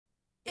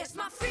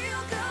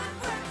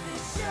feel-good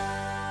breakfast show.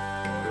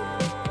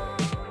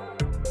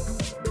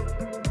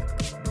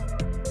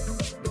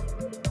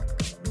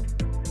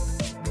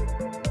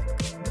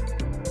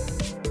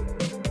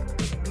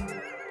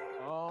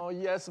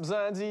 Yes,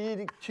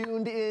 Mzansi,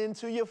 tuned in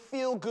to your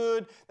feel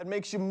good that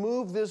makes you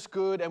move this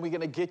good, and we're going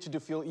to get you to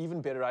feel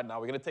even better right now.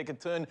 We're going to take a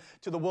turn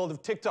to the world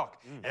of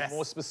TikTok, and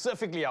more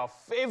specifically, our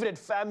favorite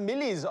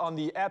families on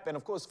the app. And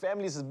of course,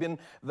 families has been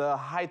the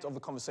height of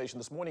the conversation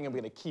this morning, and we're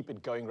going to keep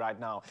it going right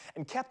now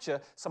and capture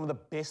some of the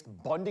best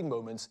bonding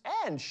moments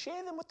and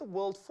share them with the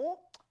world for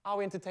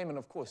our entertainment,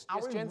 of course. Our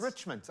Yes, gents?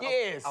 enrichment.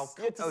 Yes,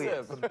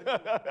 Yes.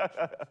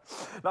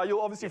 Now,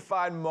 you'll obviously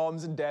find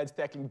moms and dads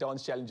tackling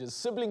dance challenges,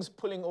 siblings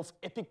pulling off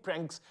epic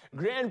pranks,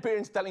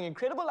 grandparents telling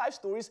incredible life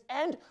stories,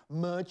 and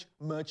much,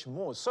 much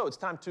more. So it's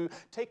time to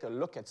take a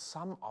look at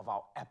some of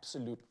our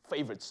absolute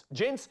favorites.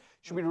 Gents,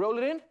 should we roll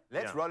it in?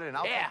 Let's roll it in.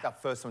 I'll take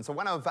that first one. So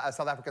one of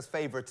South Africa's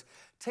favorite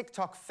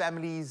TikTok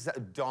families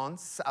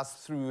dance us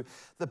through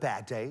the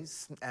bad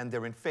days and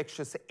their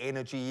infectious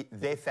energy,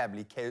 their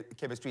family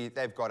chemistry.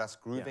 They've got us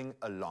grooving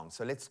along.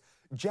 So let's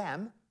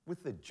jam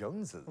with the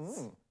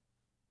Joneses.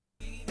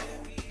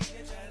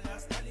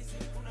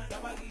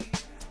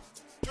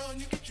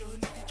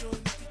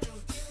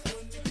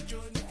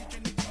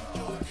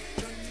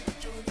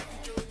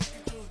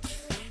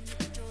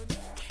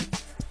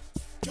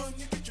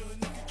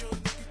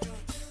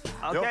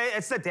 Okay,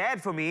 it's the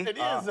dad for me. It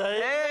is,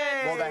 eh?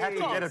 Hey! Well, they have to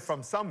get it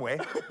from somewhere.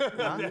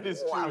 That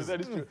is true,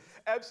 that is true.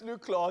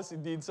 Absolute class,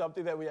 indeed,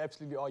 something that we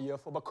absolutely are here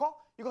for. But Carl,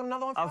 you got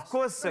another one for us? Of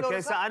course,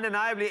 okay, so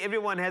undeniably,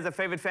 everyone has a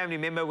favorite family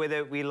member,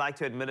 whether we like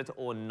to admit it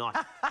or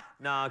not.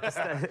 Now,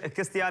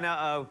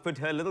 Christiana put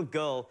her little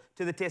girl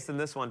to the test in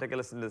this one. Take a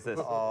listen to this.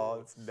 Oh,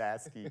 it's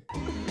nasty.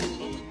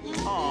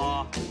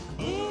 Aww.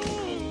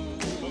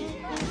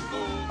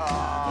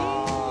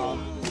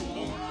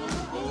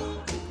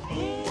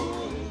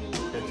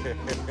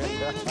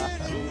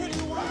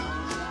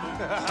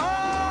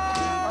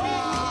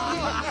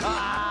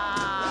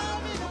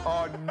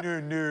 Oh,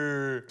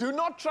 no. Do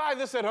not try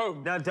this at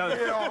home. No, don't.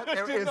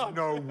 There is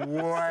no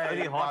way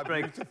Only my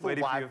heartbreak beautiful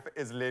waiting for you. wife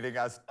is letting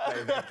us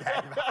play the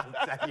game.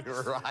 I'll tell you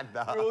right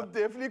now. We'll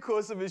definitely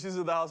cause some issues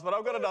in the house, but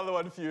I've got another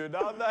one for you.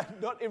 Now,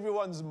 not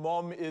everyone's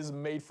mom is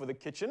made for the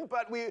kitchen,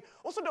 but we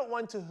also don't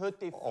want to hurt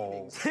their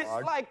feelings. It's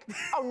like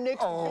our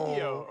next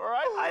video, all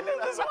right? I know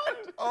this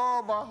one.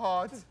 Oh, my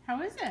heart.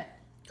 How is it?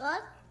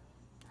 Good.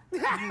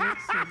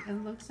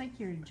 It looks like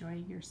you're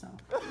enjoying yourself.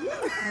 Oh,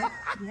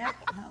 yeah.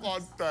 Oh,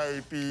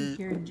 baby.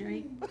 You're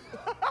enjoying.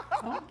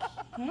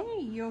 Okay,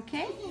 you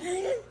okay?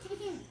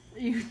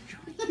 You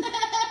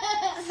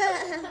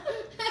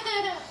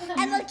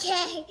I'm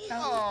okay.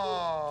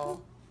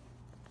 Oh.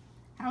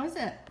 How is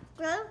it?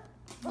 Good.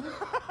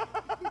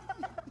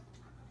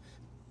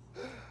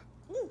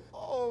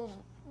 Oh,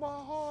 my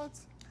heart.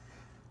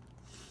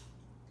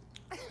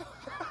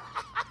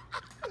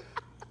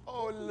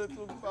 Oh,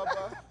 little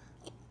Baba.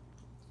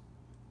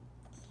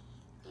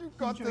 You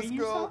got this, Enjoying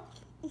girl.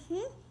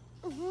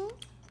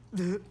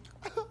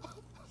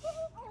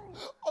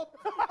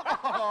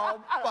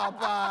 Oh,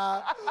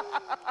 Papa.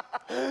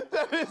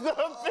 That is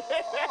not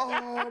fair.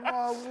 Oh,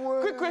 my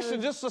word. Quick question,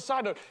 just a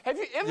side note. Have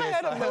you ever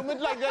had a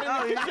moment like that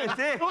in the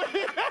kitchen?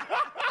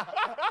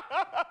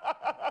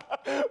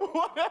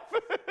 What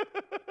happened?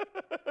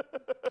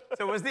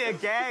 So was there a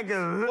gag?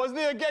 Was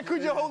there a gag?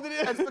 Could you hold it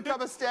in? It's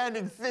become a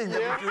standing thing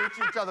that we do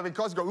to each other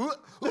because you go,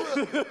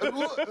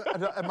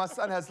 and my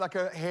son has like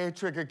a hair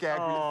trigger gag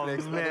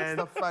reflex. Man. And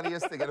it's the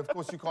funniest thing. And of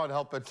course, you can't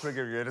help but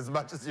trigger it as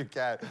much as you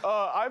can.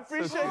 I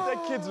appreciate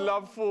that kids'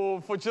 love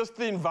for just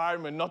the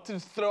environment, not to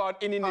throw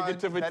out any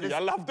negativity. I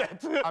love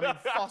that. I mean,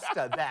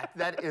 foster that.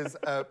 That is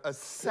a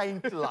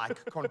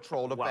saint-like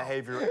control of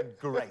behavior and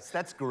grace.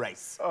 That's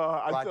grace.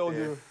 I told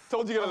you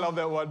you're gonna love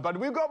that one. But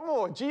we've got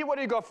more. G, what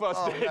do you got for us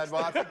Oh, next? man,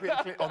 well, I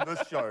think on this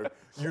show,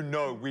 you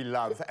know we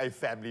love a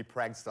family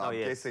prankster. I'm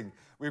guessing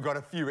we've got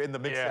a few in the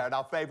mix here. And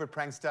our favorite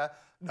prankster,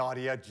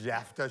 Nadia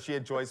Jafta. She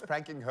enjoys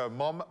pranking her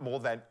mom more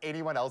than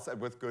anyone else, and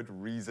with good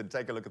reason.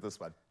 Take a look at this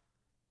one.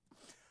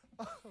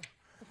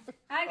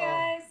 Hi,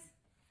 guys.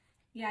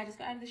 Yeah, I just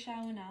got out of the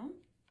shower now.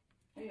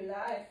 Are you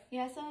live?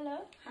 Yeah, say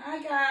hello. Hi,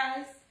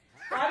 guys.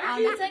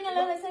 Let's sing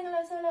hello, say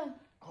hello.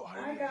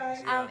 Hi,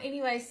 guys.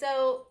 Anyway,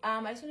 so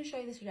I just want to show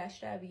you this rash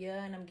that I have here,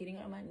 and I'm getting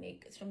it on my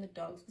neck. It's from the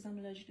dogs because I'm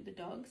allergic to the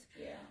dogs.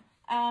 Yeah.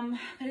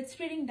 But it's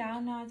spreading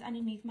down now. It's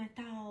underneath my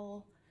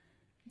towel.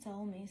 It's a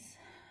whole mess.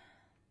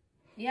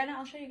 Yeah, no,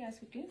 I'll show you guys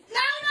quickly. No!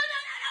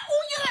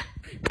 Oh, you live?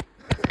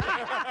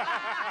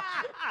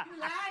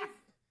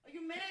 Are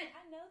you mad?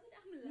 I know that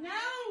I'm alive.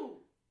 No!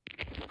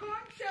 You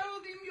can't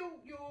show them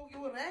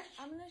your rash.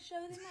 I'm gonna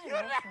show them my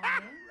rash,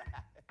 Mommy.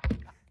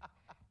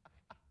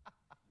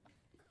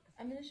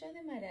 I'm gonna show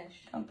them my rash.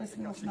 Don't piss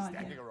me off, Nadia.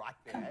 Standing right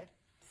there, eh?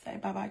 Say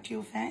bye-bye to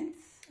your fans.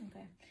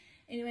 Okay.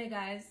 Anyway,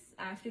 guys,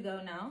 I have to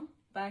go now.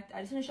 But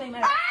I just want to show you my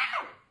rash.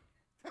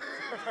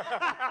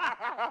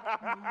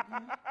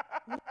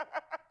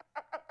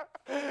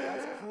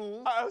 That's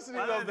I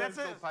absolutely love that. That's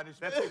Still a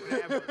punishment.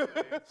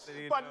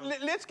 But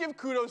let's give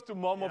kudos to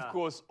mom, of Yeah.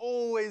 course.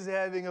 Always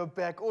having her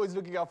back, always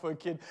looking out for her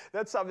kid.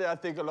 That's something I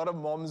think a lot of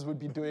moms would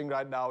be doing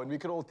right now, and we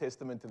could all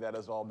testament to that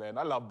as well, man.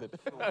 I loved it.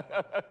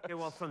 Okay,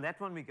 well, from that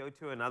one, we go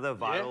to another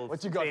viral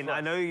What you got trend. for I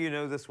us? know you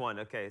know this one.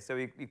 Okay, so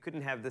we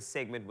couldn't have this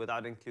segment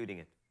without including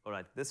it. All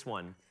right, this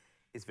one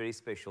is very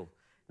special.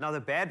 Now, the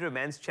bad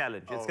romance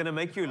challenge. It's going to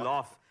make you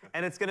laugh,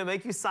 and it's going to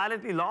make you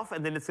silently laugh,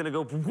 and then it's going to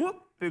go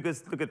whoop,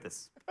 because look at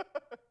this.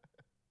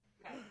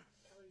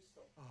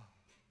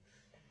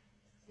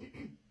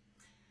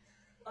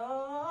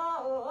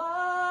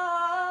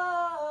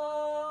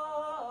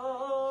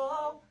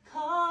 Oh,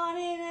 caught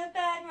in a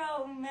bad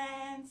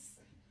romance.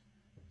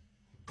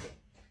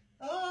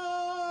 Oh,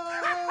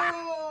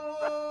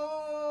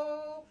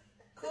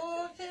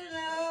 caught in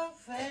a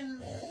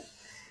fence.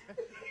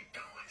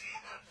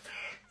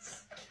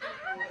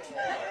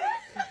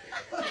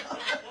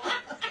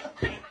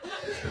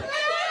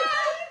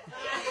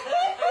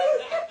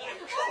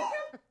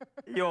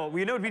 Yo,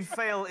 we know we'd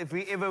fail if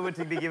we ever were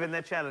to be given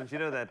that challenge. You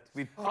know that.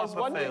 We'd I was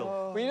proper wondering,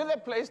 fail. when you know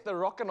that place, the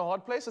rock and a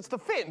hard place? It's the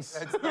fence.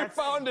 We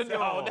found it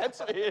now. That's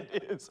where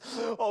it is.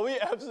 Oh, we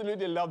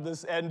absolutely love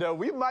this. And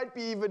we might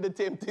be even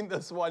attempting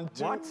this one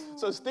too. What?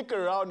 So stick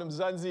around,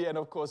 Mzansi. And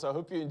of course, I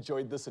hope you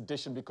enjoyed this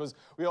edition because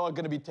we are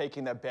going to be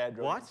taking that bad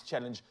romance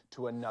challenge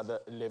to another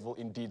level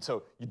indeed.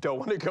 So you don't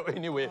want to go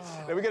anywhere.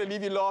 Then we're going to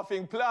leave you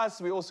laughing.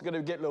 Plus, we're also going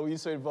to get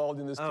Loiso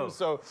involved in this too.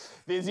 So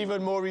there's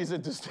even more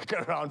reason to stick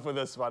around for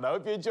this one. I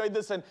hope you enjoyed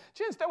this. And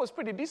gents, that was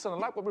pretty decent. I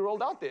like what we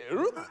rolled out there.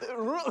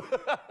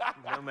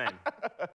 No, man.